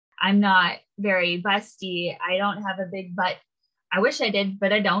I'm not very busty. I don't have a big butt. I wish I did,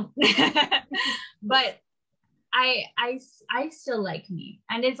 but I don't. But I still like me.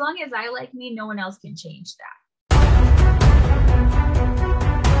 And as long as I like me, no one else can change that.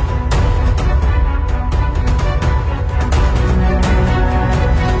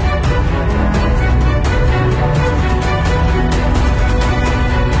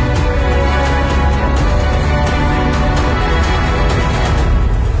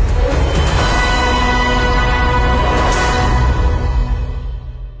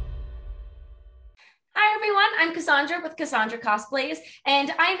 I'm Cassandra with Cassandra Cosplays,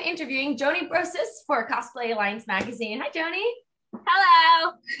 and I'm interviewing Joni Brosis for Cosplay Alliance magazine. Hi, Joni.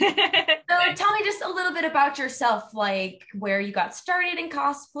 Hello. So tell me just a little bit about yourself, like where you got started in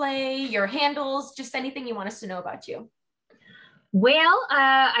cosplay, your handles, just anything you want us to know about you. Well,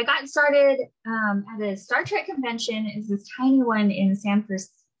 I got started at a Star Trek convention. It's this tiny one in San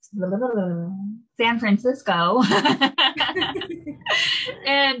Francisco.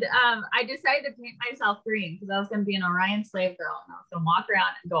 And I decided to paint myself green because I was going to be an Orion slave girl and I was going to walk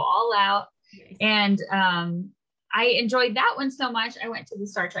around and go all out. Nice. And I enjoyed that one so much. I went to the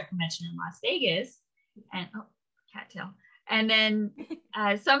Star Trek convention in Las Vegas and cattail. And then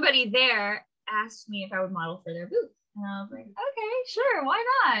somebody there asked me if I would model for their booth. And I was like, okay, sure, why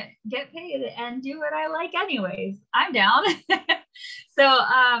not? Get paid and do what I like anyways. I'm down. So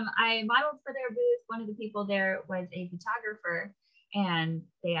I modeled for their booth. One of the people there was a photographer, and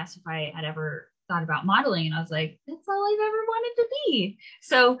they asked if I had ever thought about modeling. And I was like, that's all I've ever wanted to be.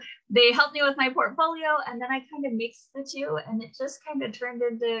 So they helped me with my portfolio, and then I kind of mixed the two, and it just kind of turned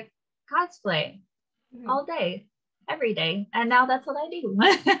into cosplay all day, every day. And now that's what I do.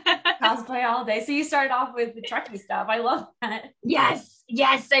 Cosplay all day. So you started off with the Trekkie stuff. I love that. Yes.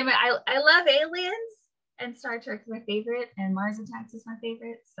 I love aliens, and Star Trek's my favorite, and Mars Attacks is my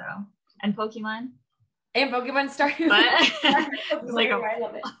favorite. So, and Pokemon. And Pokemon Star. But like, I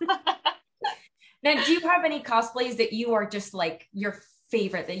love it. Now, do you have any cosplays that you are just like your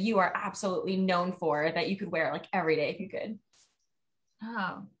favorite, that you are absolutely known for, that you could wear like every day if you could?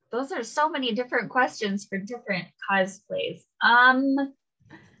 Oh, those are so many different questions for different cosplays.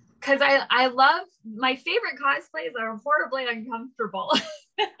 Because I love, my favorite cosplays are horribly uncomfortable.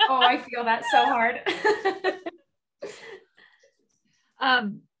 Oh, I feel that so hard.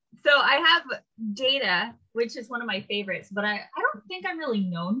 So I have Data, which is one of my favorites, but I don't think I'm really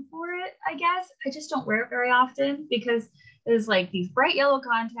known for it, I guess. I just don't wear it very often because there's like these bright yellow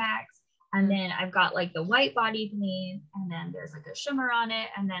contacts, and then I've got like the white body paint, and then there's like a shimmer on it,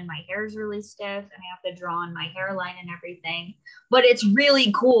 and then my hair's really stiff, and I have to draw on my hairline and everything. But it's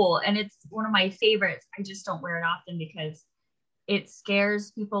really cool, and it's one of my favorites. I just don't wear it often because it scares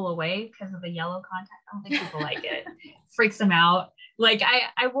people away because of the yellow contact. I don't think people like it. It freaks them out. Like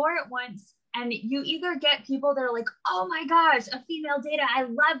I wore it once, and you either get people that are like, oh my gosh, a female Data, I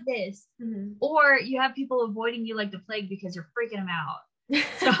love this. Mm-hmm. Or you have people avoiding you like the plague because you're freaking them out.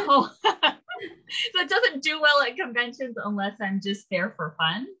 So it doesn't do well at conventions unless I'm just there for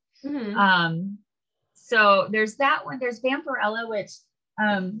fun. Mm-hmm. So there's that one. There's Vampirella, which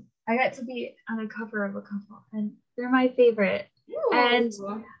I got to be on the cover of a couple, and they're my favorite. Ooh. And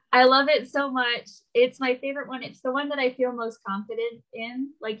I love it so much. It's my favorite one. It's the one that I feel most confident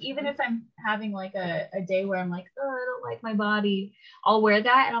in. Like, even if I'm having like a day where I'm like, oh, I don't like my body, I'll wear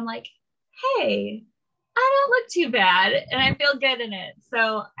that and I'm like, hey, I don't look too bad, and I feel good in it. So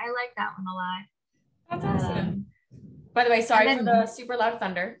I like that one a lot. That's awesome. By the way, sorry for the super loud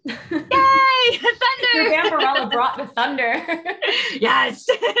thunder. Yay! Thunder! Your Vampirella brought the thunder. Yes.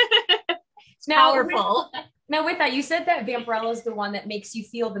 It's powerful. Now with that, you said that Vampirella is the one that makes you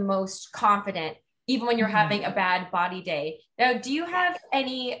feel the most confident, even when you're having a bad body day. Now, do you have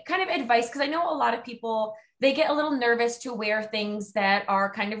any kind of advice? Because I know a lot of people, they get a little nervous to wear things that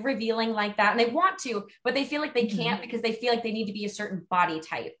are kind of revealing like that, and they want to, but they feel like they can't because they feel like they need to be a certain body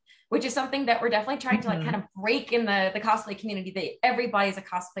type, which is something that we're definitely trying to like kind of break in the cosplay community, that everybody's a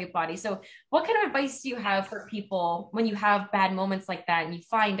cosplay body. So what kind of advice do you have for people when you have bad moments like that and you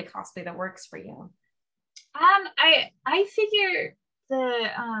find a cosplay that works for you? I figure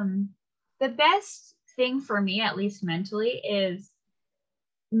the best thing for me, at least mentally, is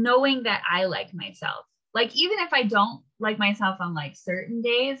knowing that I like myself. Like, even if I don't like myself on like certain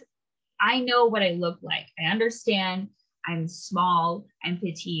days, I know what I look like. I understand I'm small, I'm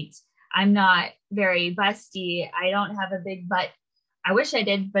petite, I'm not very busty, I don't have a big butt. I wish I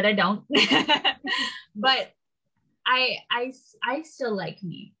did, but I don't. But I still like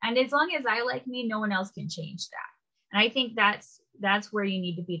me. And as long as I like me, no one else can change that. And I think that's where you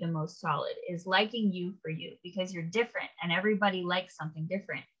need to be the most solid, is liking you for you, because you're different and everybody likes something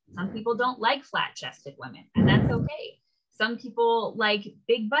different. Some people don't like flat chested women, and that's okay. Some people like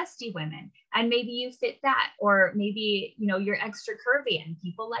big busty women, and maybe you fit that, or maybe, you know, you're extra curvy and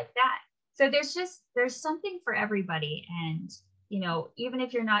people like that. So there's something for everybody. And, you know, even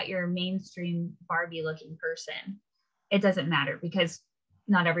if you're not your mainstream Barbie looking person, it doesn't matter, because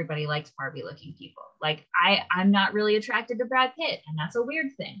not everybody likes Barbie looking people. Like I'm not really attracted to Brad Pitt, and that's a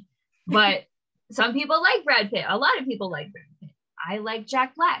weird thing. But some people like Brad Pitt. A lot of people like Brad Pitt. I like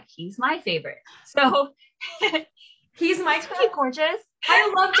Jack Black. He's my favorite. So he's my pretty gorgeous.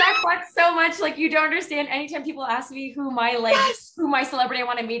 I love Jack Black so much. Like, you don't understand. Anytime people ask me who my who my celebrity I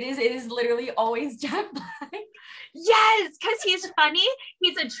want to meet is, it is literally always Jack Black. Yes, because he's funny,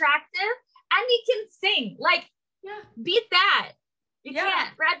 he's attractive, and he can sing. Like, beat that. You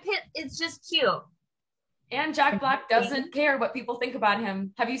can't. Brad Pitt is just cute. And Jack Black doesn't care what people think about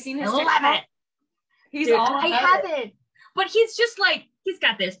him. Have you seen his TikTok? I love it. He's all I haven't. But he's just like, he's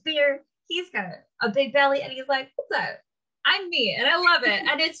got this beard, he's got a big belly, and he's like, what's up? I'm me, and I love it.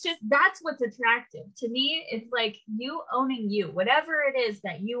 And it's just, that's what's attractive to me. It's like you owning you, whatever it is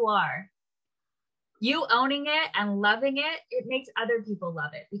that you are, you owning it and loving it. It makes other people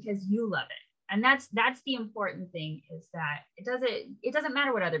love it because you love it. And that's the important thing, is that it doesn't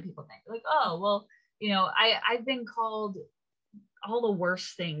matter what other people think. Like, oh, well, you know, I've been called all the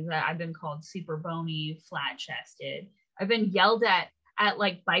worst things. I've been called super bony, flat chested. I've been yelled at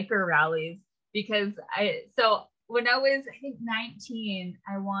like biker rallies because so when I was, I think 19,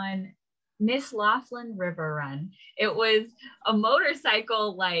 I won Miss Laughlin River Run. It was a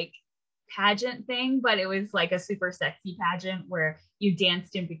motorcycle like pageant thing, but it was like a super sexy pageant where you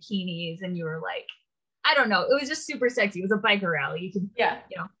danced in bikinis and you were like, I don't know, it was just super sexy. It was a biker rally. You could,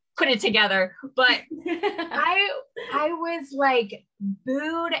 you know, put it together. But I was like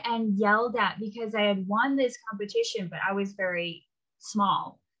booed and yelled at because I had won this competition, but I was very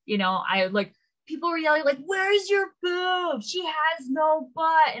small. You know, I like, people were yelling like, where's your boob? She has no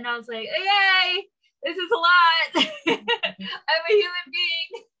butt. And I was like, yay, this is a lot. I'm a human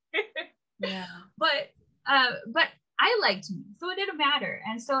being. Yeah. But I liked me, so it didn't matter.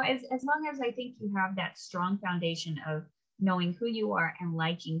 And so as long as I think you have that strong foundation of knowing who you are and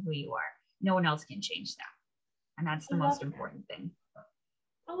liking who you are, no one else can change that. And that's the most important thing.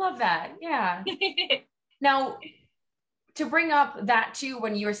 I love that. Yeah. Now, to bring up that too,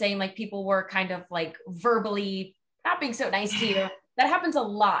 when you were saying like people were kind of like verbally not being so nice to you, that happens a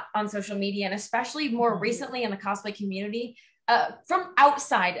lot on social media, and especially more recently in the cosplay community. From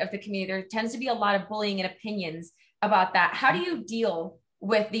outside of the community, there tends to be a lot of bullying and opinions about that. How do you deal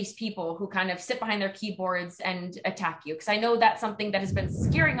with these people who kind of sit behind their keyboards and attack you? Because I know that's something that has been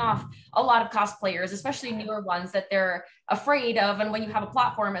scaring off a lot of cosplayers, especially newer ones, that they're afraid of. And when you have a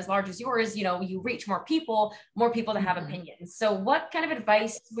platform as large as yours, you know, you reach more people that have opinions. So what kind of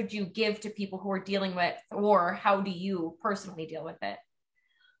advice would you give to people who are dealing with, or how do you personally deal with it?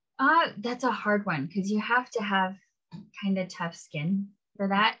 That's a hard one, because you have to have kind of tough skin for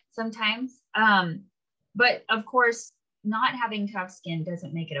that sometimes. But of course, not having tough skin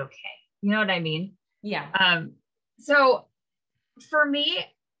doesn't make it okay. You know what I mean? Yeah. So for me,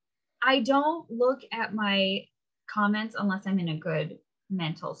 I don't look at my comments unless I'm in a good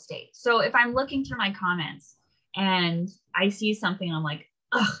mental state. So if I'm looking through my comments and I see something, I'm like,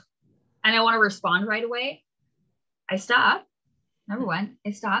 ugh, and I want to respond right away, I stop. Number one,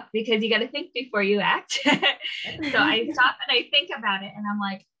 I stop, because you got to think before you act. So I stop and I think about it, and I'm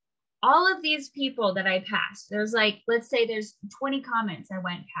like, all of these people that I passed, there's like, let's say there's 20 comments I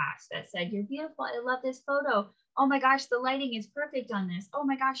went past that said, you're beautiful, I love this photo, oh my gosh, the lighting is perfect on this, oh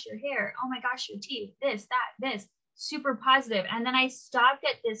my gosh, your hair, oh my gosh, your teeth, this, super positive. And then I stopped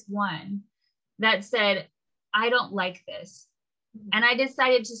at this one that said, I don't like this. And I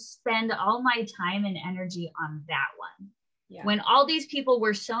decided to spend all my time and energy on that one. Yeah. When all these people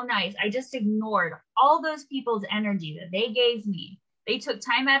were so nice, I just ignored all those people's energy that they gave me. They took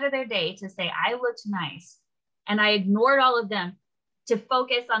time out of their day to say I looked nice, and I ignored all of them to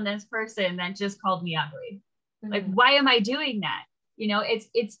focus on this person that just called me ugly. Like, why am I doing that? You know,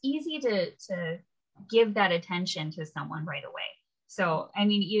 it's easy to give that attention to someone right away. So, I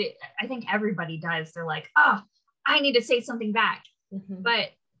mean, I think everybody does. They're like, oh, I need to say something back.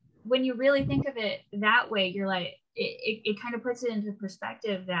 But when you really think of it that way, you're like, it kind of puts it into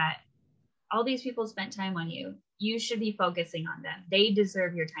perspective that all these people spent time on you. You should be focusing on them. They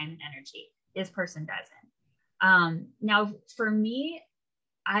deserve your time and energy. This person doesn't. Now, for me,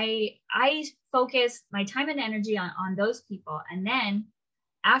 I focus my time and energy on those people. And then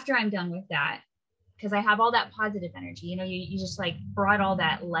after I'm done with that, because I have all that positive energy. You just like brought all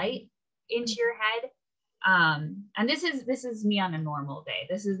that light into your head. And this is me on a normal day.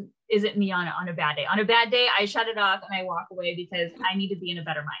 This isn't me on a bad day. On a bad day, I shut it off and I walk away because I need to be in a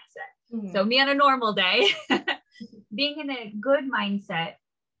better mindset. Mm-hmm. So me on a normal day, being in a good mindset,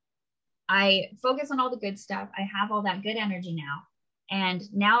 I focus on all the good stuff. I have all that good energy now. And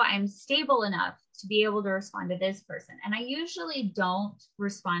now I'm stable enough to be able to respond to this person. And I usually don't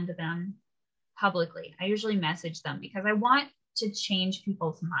respond to them publicly. I usually message them because I want to change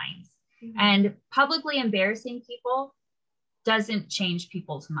people's minds. Mm-hmm. And publicly embarrassing people doesn't change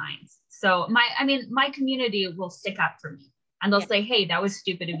people's minds. So my community will stick up for me and they'll say, hey, that was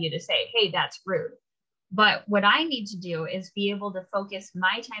stupid of you to say. Hey, that's rude. But what I need to do is be able to focus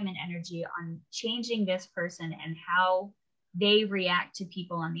my time and energy on changing this person and how they react to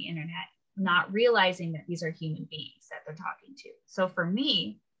people on the internet, not realizing that these are human beings that they're talking to. So for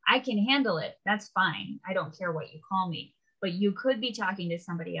me, I can handle it. That's fine. I don't care what you call me, but you could be talking to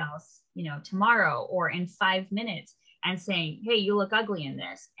somebody else, tomorrow or in 5 minutes and saying, hey, you look ugly in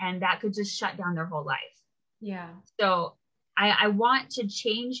this. And that could just shut down their whole life. Yeah. So I want to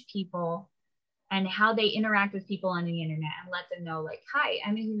change people and how they interact with people on the internet and let them know, like, hi,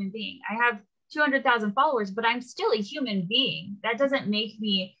 I'm a human being. I have 200,000 followers, but I'm still a human being. That doesn't make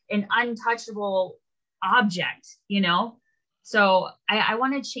me an untouchable object, So I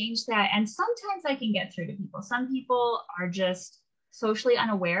want to change that. And sometimes I can get through to people. Some people are just socially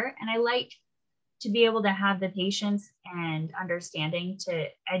unaware. And I like to be able to have the patience and understanding to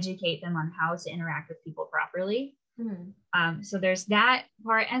educate them on how to interact with people properly. Mm-hmm. So there's that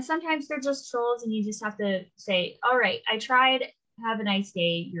part. And sometimes they're just trolls and you just have to say, all right, I tried. Have a nice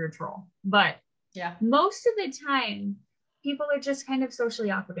day. You're a troll. But yeah, most of the time, people are just kind of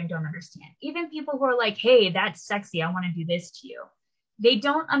socially awkward and don't understand. Even people who are like, hey, that's sexy. I want to do this to you. They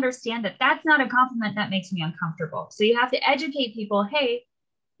don't understand that that's not a compliment. That makes me uncomfortable. So you have to educate people. Hey,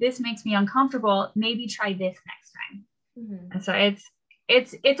 this makes me uncomfortable. Maybe try this next time. Mm-hmm. And so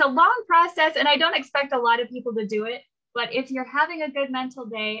it's a long process, and I don't expect a lot of people to do it. But if you're having a good mental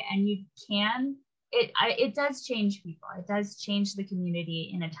day and you can, it does change people. It does change the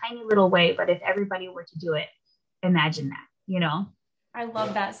community in a tiny little way. But if everybody were to do it, imagine that, I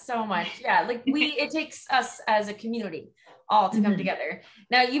love that so much. Yeah. Like it takes us as a community all to come together.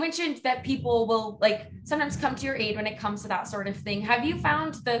 Now you mentioned that people will like sometimes come to your aid when it comes to that sort of thing. Have you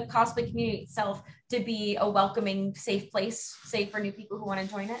found the cosplay community itself to be a welcoming, safe place, safe for new people who want to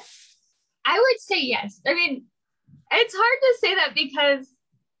join it? I would say yes. I mean, it's hard to say that because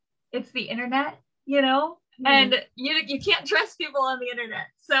it's the internet, and you can't trust people on the internet.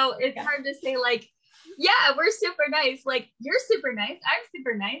 So it's hard to say like, yeah, we're super nice. Like, you're super nice. I'm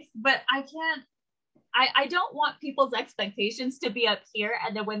super nice, but I don't want people's expectations to be up here.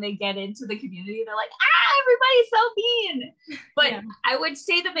 And then when they get into the community, they're like, everybody's so mean. But I would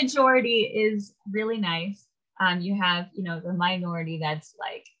say the majority is really nice. You have, the minority that's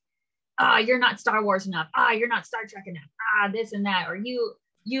like, you're not Star Wars enough. You're not Star Trek enough. This and that. Or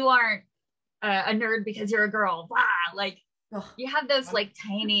you aren't a nerd because you're a girl. Blah. Like, you have those like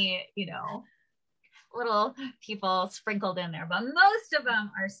tiny, little people sprinkled in there, but most of them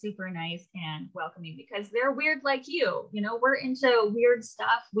are super nice and welcoming because they're weird like you. We're into weird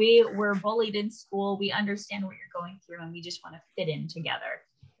stuff. We were bullied in school. We understand what you're going through and we just want to fit in together.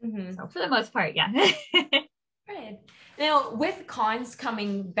 Mm-hmm. So for the most part, yeah. Right. Now, with cons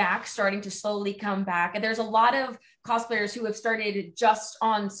coming back, starting to slowly come back, and there's a lot of cosplayers who have started just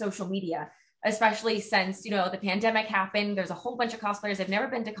on social media, especially since, the pandemic happened. There's a whole bunch of cosplayers that have never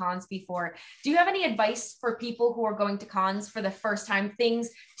been to cons before. Do you have any advice for people who are going to cons for the first time,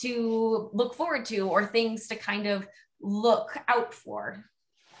 things to look forward to or things to kind of look out for?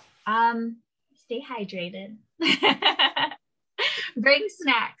 Stay hydrated. Bring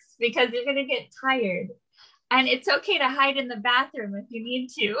snacks because you're going to get tired. And it's okay to hide in the bathroom if you need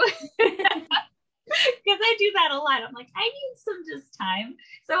to. Because I do that a lot. I'm like, I need some just time.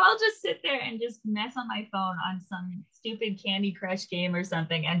 So I'll just sit there and just mess on my phone on some stupid Candy Crush game or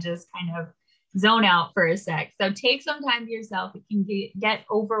something and just kind of zone out for a sec. So take some time to yourself. It can get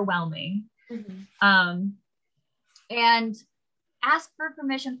overwhelming. Mm-hmm. And ask for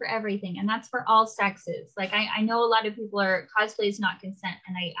permission for everything. And that's for all sexes. Like I know a lot of people cosplay is not consent.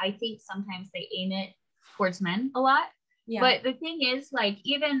 And I think sometimes they aim it towards men a lot. Yeah. But the thing is, like,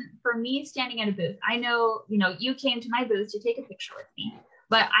 even for me standing at a booth, I know, you came to my booth to take a picture with me,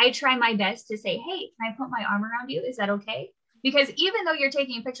 but I try my best to say, hey, can I put my arm around you? Is that okay? Because even though you're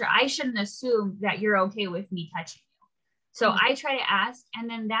taking a picture, I shouldn't assume that you're okay with me touching you. So I try to ask, and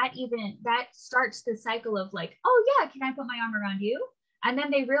then that starts the cycle of like, oh yeah, can I put my arm around you? And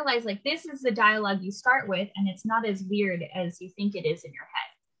then they realize like, this is the dialogue you start with, and it's not as weird as you think it is in your head.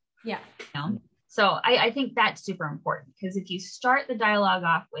 Yeah. You know? So I think that's super important, because if you start the dialogue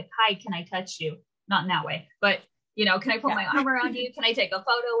off with, hi, can I touch you? Not in that way, but you know, can I put my arm around you? Can I take a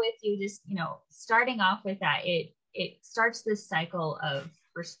photo with you? Just, you know, starting off with that, it starts this cycle of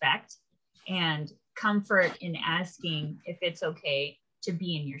respect and comfort in asking if it's okay to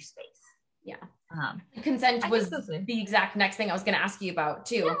be in your space. Yeah. Consent was the exact next thing I was going to ask you about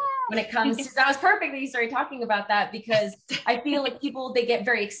too. Yeah. When it comes to, that was perfect that you started talking about that, because I feel like people, they get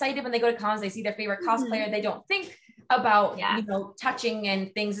very excited when they go to cons, they see their favorite cosplayer, they don't think about, you know, touching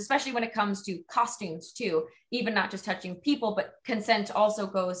and things, especially when it comes to costumes too, even not just touching people, but consent also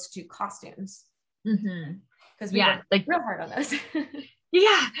goes to costumes. Because we work like real hard on those.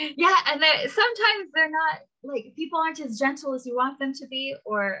 Yeah. And sometimes they're not, like, people aren't as gentle as you want them to be,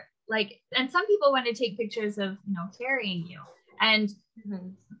 or like, and some people want to take pictures of, you know, carrying you, and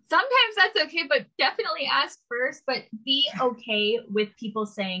sometimes that's okay, but definitely ask first. But be okay with people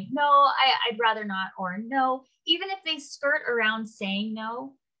saying no, I'd rather not, or no, even if they skirt around saying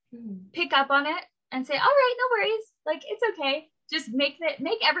no, pick up on it and say, all right, no worries, like, it's okay. Just make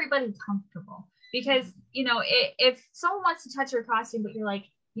everybody comfortable, because you know, if someone wants to touch your costume, but you're like,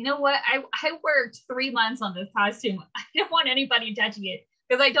 you know what, I worked 3 months on this costume, I don't want anybody touching it,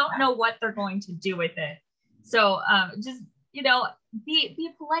 because I don't know what they're going to do with it. So just, you know, be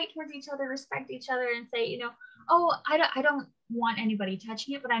polite towards each other, respect each other, and say, you know, oh, I don't want anybody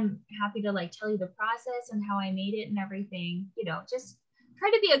touching it, but I'm happy to like tell you the process and how I made it and everything. You know, just try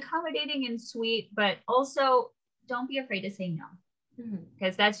to be accommodating and sweet, but also don't be afraid to say no,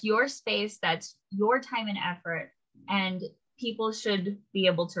 because that's your space, that's your time and effort, and people should be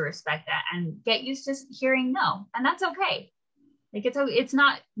able to respect that and get used to hearing no, and that's okay. Like, it's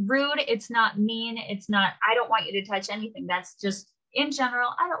not rude, it's not mean, it's not, I don't want you to touch anything. That's just, in general,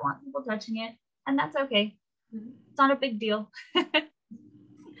 I don't want people touching it, and that's okay. It's not a big deal.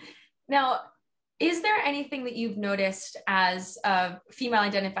 Now, is there anything that you've noticed as a female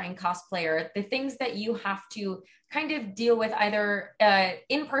identifying cosplayer, the things that you have to kind of deal with either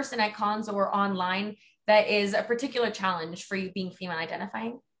in person at cons or online, that is a particular challenge for you being female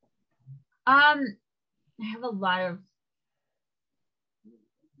identifying? I have a lot of,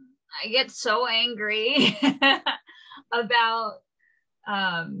 I get so angry about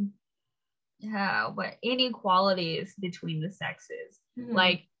what inequalities between the sexes.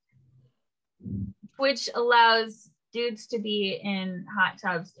 Like, Twitch allows dudes to be in hot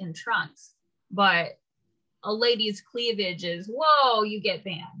tubs in trunks, but a lady's cleavage is, whoa, you get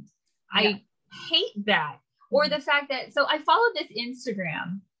banned. I hate that. Or the fact that, so I followed this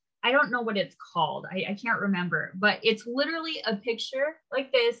Instagram, I don't know what it's called, I can't remember, but it's literally a picture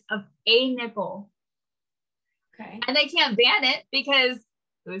like this of a nipple. Okay. And they can't ban it because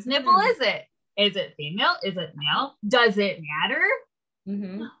whose nipple is it? Is it female? Is it male? Does it matter?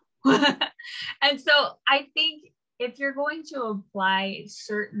 And so I think if you're going to apply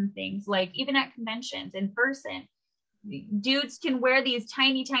certain things, like even at conventions in person, dudes can wear these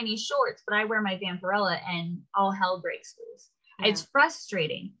tiny shorts, but I wear my Vampirella and all hell breaks loose. It's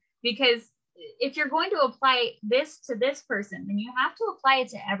frustrating, because if you're going to apply this to this person, then you have to apply it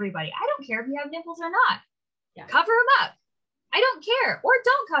to everybody. I don't care if you have nipples or not. Cover them up. I don't care. Or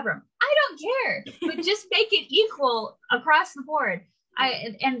don't cover them. I don't care. But just make it equal across the board.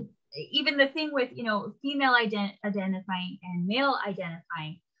 And even the thing with, you know, female identifying and male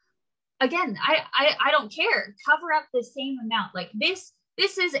identifying, again, I don't care. Cover up the same amount. Like, this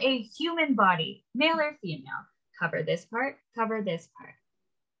is a human body, male or female. Cover this part, cover this part.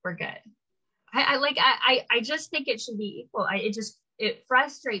 We're good. I just think it should be equal. It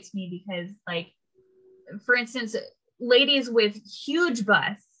frustrates me because, like, for instance, ladies with huge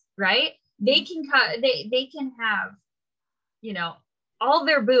busts, right? They can have, you know, all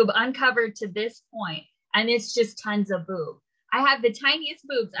their boob uncovered to this point, and it's just tons of boob. I have the tiniest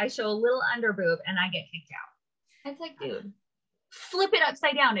boobs. I show a little under boob and I get kicked out. It's like, dude, flip it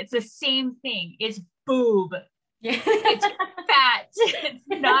upside down. It's the same thing. It's boob. It's fat. It's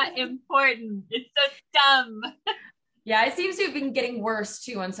not important. It's so dumb. Yeah, it seems to have been getting worse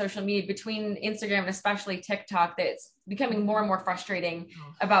too on social media, between Instagram and especially TikTok, that it's becoming more and more frustrating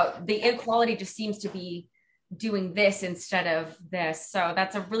about the inequality just seems to be doing this instead of this. So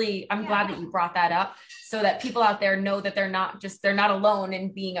that's I'm glad that you brought that up, so that people out there know that they're not alone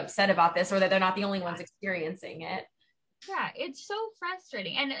in being upset about this, or that they're not the only ones experiencing it. Yeah, it's so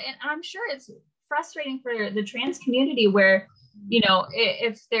frustrating. And I'm sure it's frustrating for the trans community, where, you know,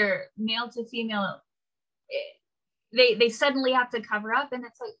 if they're male to female, they suddenly have to cover up, and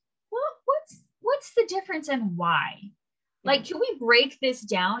it's like, well, what's the difference and why? Like, can we break this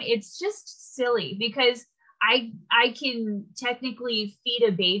down? It's just silly because I can technically feed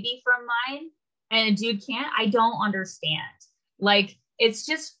a baby from mine and a dude can't. I don't understand. Like, it's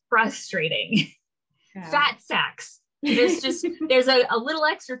just frustrating. Yeah. Fat sacks. There's a little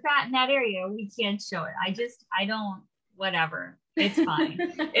extra fat in that area. We can't show it. I don't, whatever. It's fine.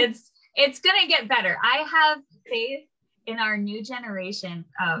 It's gonna get better. I have faith in our new generation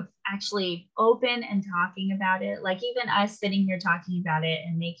of actually open and talking about it. Like, even us sitting here talking about it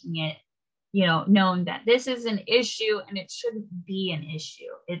and making it, known that this is an issue and it shouldn't be an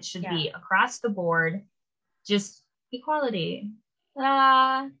issue. It should be across the board, just equality.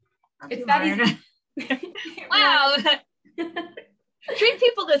 It's that easy. Wow. Treat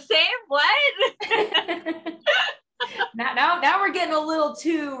people the same? What? Now we're getting a little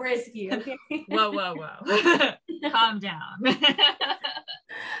too risky. Okay. Whoa. Calm down.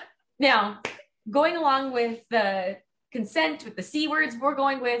 Now, going along with the consent, with the C words, we're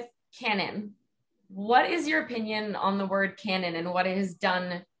going with canon. What is your opinion on the word canon and what it has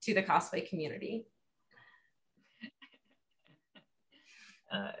done to the cosplay community?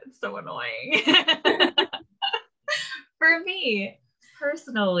 It's so annoying. For me,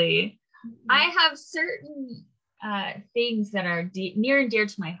 personally, I have certain things that are near and dear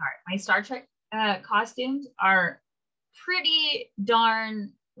to my heart. My Star Trek costumes are pretty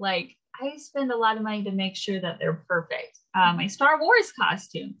darn, like, I spend a lot of money to make sure that they're perfect. My Star Wars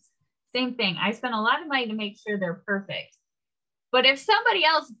costumes, same thing. I spend a lot of money to make sure they're perfect. But if somebody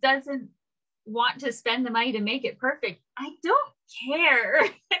else doesn't want to spend the money to make it perfect, I don't care.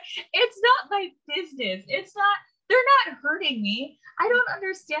 It's not my business. They're not hurting me. I don't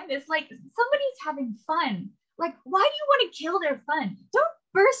understand this. Like, somebody's having fun. Like, why do you want to kill their fun? Don't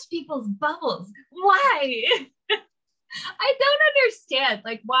burst people's bubbles. Why? I don't understand.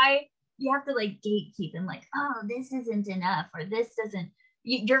 Like, why you have to, like, gatekeep and, like, oh, this isn't enough, or this doesn't,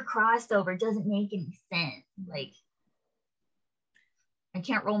 your crossover doesn't make any sense. Like, I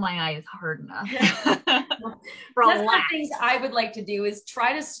can't roll my eyes hard enough. That's one of the things I would like to do is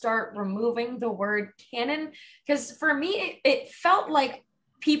try to start removing the word canon. Because for me, it felt like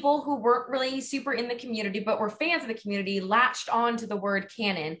people who weren't really super in the community, but were fans of the community, latched on to the word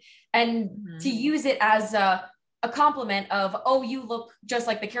canon and to use it as a compliment of, oh, you look just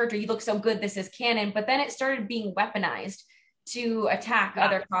like the character. You look so good. This is canon. But then it started being weaponized to attack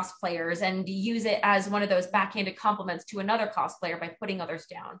other cosplayers and use it as one of those backhanded compliments to another cosplayer by putting others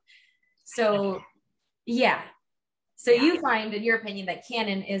down. So, you find, in your opinion, that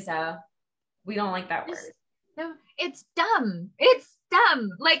canon is we don't like that word. No, it's dumb. It's dumb.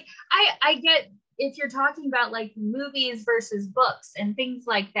 Like, I get if you're talking about, like, movies versus books and things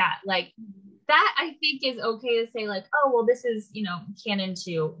like that, like, that I think is okay to say, like, oh, well, this is, canon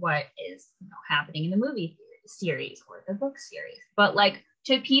to what is, happening in the movie series or the book series. But, like,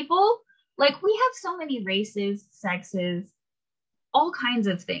 to people, like, we have so many races, sexes, all kinds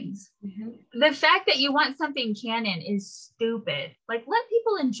of things. The fact that you want something canon is stupid. Like, let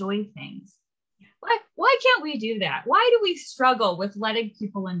people enjoy things. Why can't we do that? Why do we struggle with letting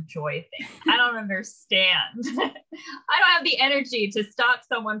people enjoy things? I don't understand. I don't have the energy to stop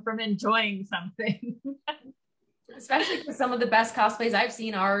someone from enjoying something. Especially because some of the best cosplays I've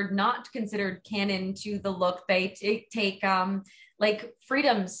seen are not considered canon to the look. They take like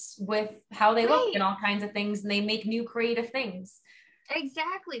freedoms with how they look and all kinds of things, and they make new creative things.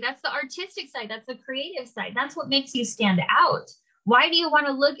 Exactly. That's the artistic side. That's the creative side. That's what makes you stand out. Why do you want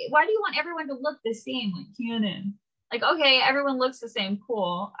everyone to look the same, like canon? Like, okay, everyone looks the same.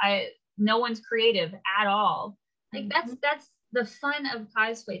 Cool. No one's creative at all. Like, that's the fun of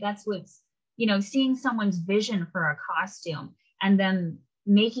cosplay. That's what's, seeing someone's vision for a costume and then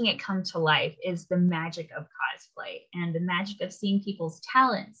making it come to life is the magic of cosplay and the magic of seeing people's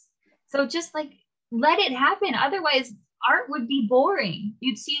talents. So just, like, let it happen. Otherwise, art would be boring.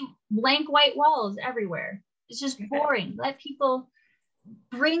 You'd see blank white walls everywhere. It's just boring. Let people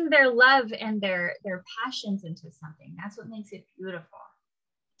bring their love and their passions into something. That's what makes it beautiful.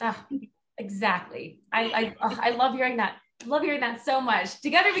 Exactly. I love hearing that. I love hearing that so much.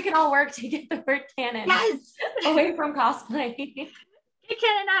 Together we can all work to get the word canon away from cosplay. Get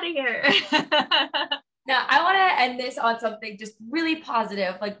canon out of here. Now, I want to end this on something just really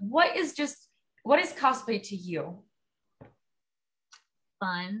positive. Like, what is cosplay to you?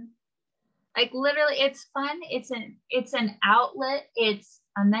 Fun. Like, literally, it's fun. It's an outlet. It's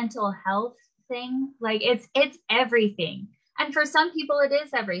a mental health thing. Like, it's everything. And for some people, it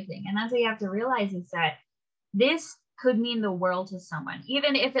is everything. And that's what you have to realize, is that this could mean the world to someone,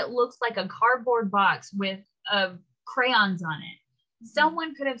 even if it looks like a cardboard box with crayons on it.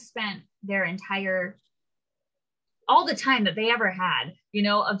 Someone could have spent their entire all the time that they ever had, you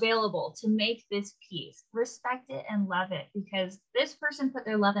know, available to make this piece. Respect it and love it, because this person put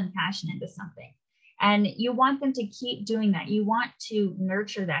their love and passion into something. And you want them to keep doing that. You want to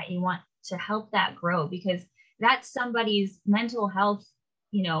nurture that. You want to help that grow, because that's somebody's mental health,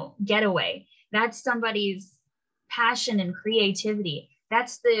 you know, getaway. That's somebody's passion and creativity.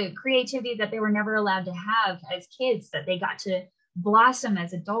 That's the creativity that they were never allowed to have as kids, that they got to blossom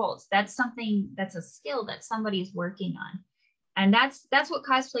as adults. That's something, that's a skill that somebody's working on. And that's what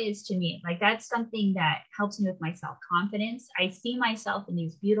cosplay is to me. Like, that's something that helps me with my self-confidence. I see myself in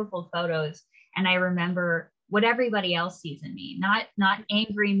these beautiful photos, and I remember what everybody else sees in me, not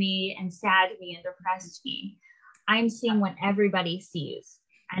angry me and sad me and depressed me. I'm seeing what everybody sees.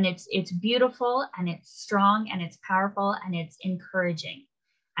 And it's beautiful, and it's strong, and it's powerful, and it's encouraging.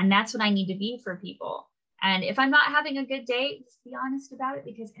 And that's what I need to be for people. And if I'm not having a good day, just be honest about it,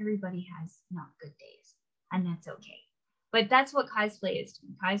 because everybody has not good days, and that's okay. But that's what cosplay is to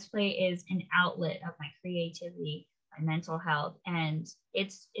me. Cosplay is an outlet of my creativity, my mental health, and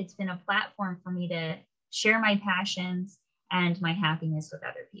it's been a platform for me to share my passions and my happiness with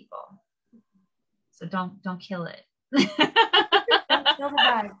other people. So don't kill it. Don't kill the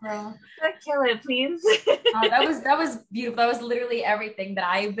vibe, bro. Don't kill it, please. That was beautiful. That was literally everything that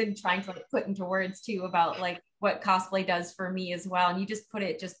I've been trying to put into words too, about like what cosplay does for me as well. And you just put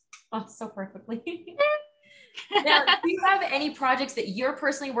it just so perfectly. Now, do you have any projects that you're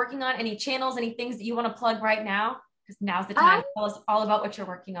personally working on? Any channels, any things that you want to plug right now? Because now's the time. Tell us all about what you're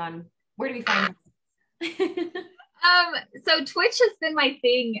working on. Where do we find you? So Twitch has been my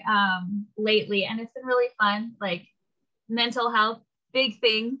thing lately, and it's been really fun. Like, mental health, big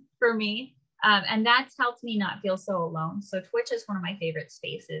thing for me. And that's helped me not feel so alone. So Twitch is one of my favorite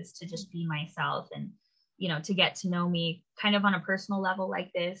spaces to just be myself, and, you know, to get to know me kind of on a personal level like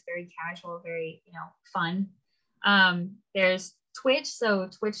this, very casual, very, you know, fun. There's Twitch, so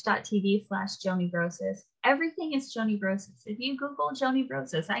twitch.tv/Joni Brosis. Everything is Joni Brosis. If you Google Joni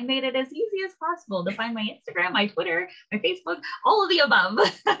Brosis, I made it as easy as possible to find my Instagram, my Twitter, my Facebook, all of the above.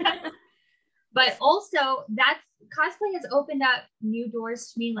 But also, that's cosplay has opened up new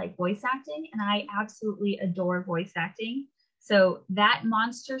doors to me, like voice acting, and I absolutely adore voice acting. So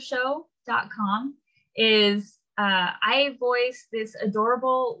thatmonstershow.com is I voice this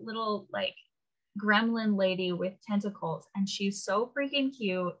adorable little like gremlin lady with tentacles, and she's so freaking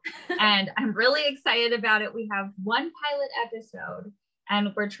cute, and I'm really excited about it. We have one pilot episode,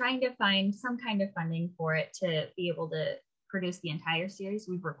 and we're trying to find some kind of funding for it to be able to produce the entire series.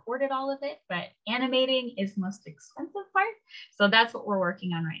 We've recorded all of it, but animating is the most expensive part, so that's what we're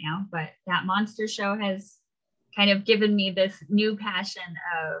working on right now. But that monster show has kind of given me this new passion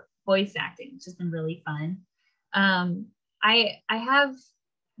of voice acting, which has been really fun. I have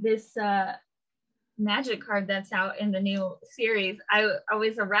this magic card that's out in the new series. I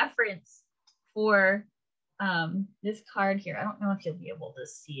was a reference for this card here. I don't know if you'll be able to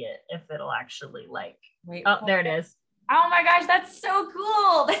see it, if it'll actually like, wait, oh, there it is. Oh my gosh, that's so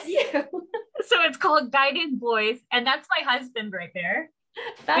cool. That's you. So it's called Guided Voice, and that's my husband right there.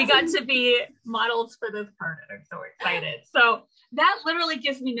 We got to be models for this card, and I'm so excited. So that literally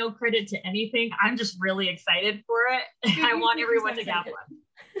gives me no credit to anything. I'm just really excited for it. I want everyone to get one.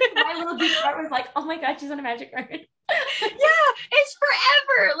 My little geek heart was like, oh my god, she's on a magic card. Yeah, it's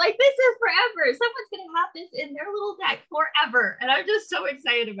forever. Like, this is forever. Someone's gonna have this in their little deck forever, and I'm just so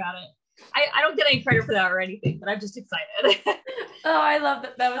excited about it. I don't get any credit for that or anything, but I'm just excited. Oh, I love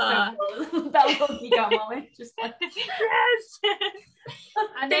that. That was so cool. That little geek out moment. Just like, yes.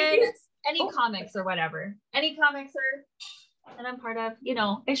 And then any comics or whatever. Any comics that I'm part of, you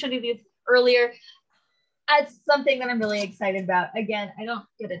know, I showed you these earlier. That's something that I'm really excited about. Again, I don't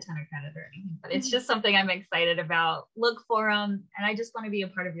get a ton of credit or anything, but it's just something I'm excited about. Look for them, and I just want to be a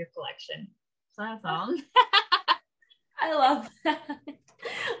part of your collection. So that's all. I love that.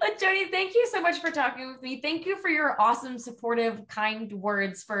 Well, Joni, thank you so much for talking with me. Thank you for your awesome, supportive, kind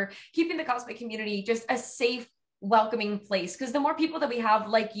words, for keeping the cosplay community just a safe, welcoming place. Because the more people that we have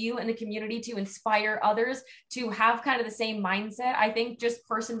like you in the community to inspire others to have kind of the same mindset, I think just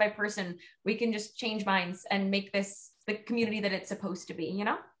person by person, we can just change minds and make this the community that it's supposed to be, you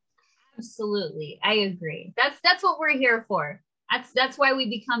know? Absolutely. I agree. That's what we're here for. That's why we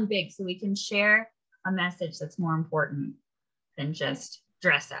become big, so we can share a message that's more important than just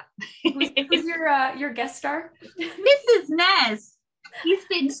dress up. Who's your guest star? This is Nez. He's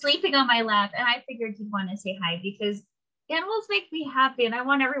been sleeping on my lap, and I figured he'd want to say hi because animals make me happy, and I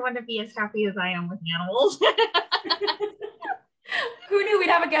want everyone to be as happy as I am with animals. Who knew we'd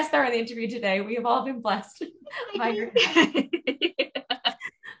have a guest star in the interview today? We have all been blessed. Well,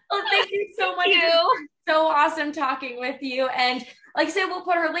 thank you so much So awesome talking with you. And like I said, we'll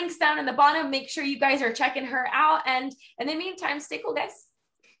put her links down in the bottom. Make sure you guys are checking her out. And in the meantime, stay cool, guys.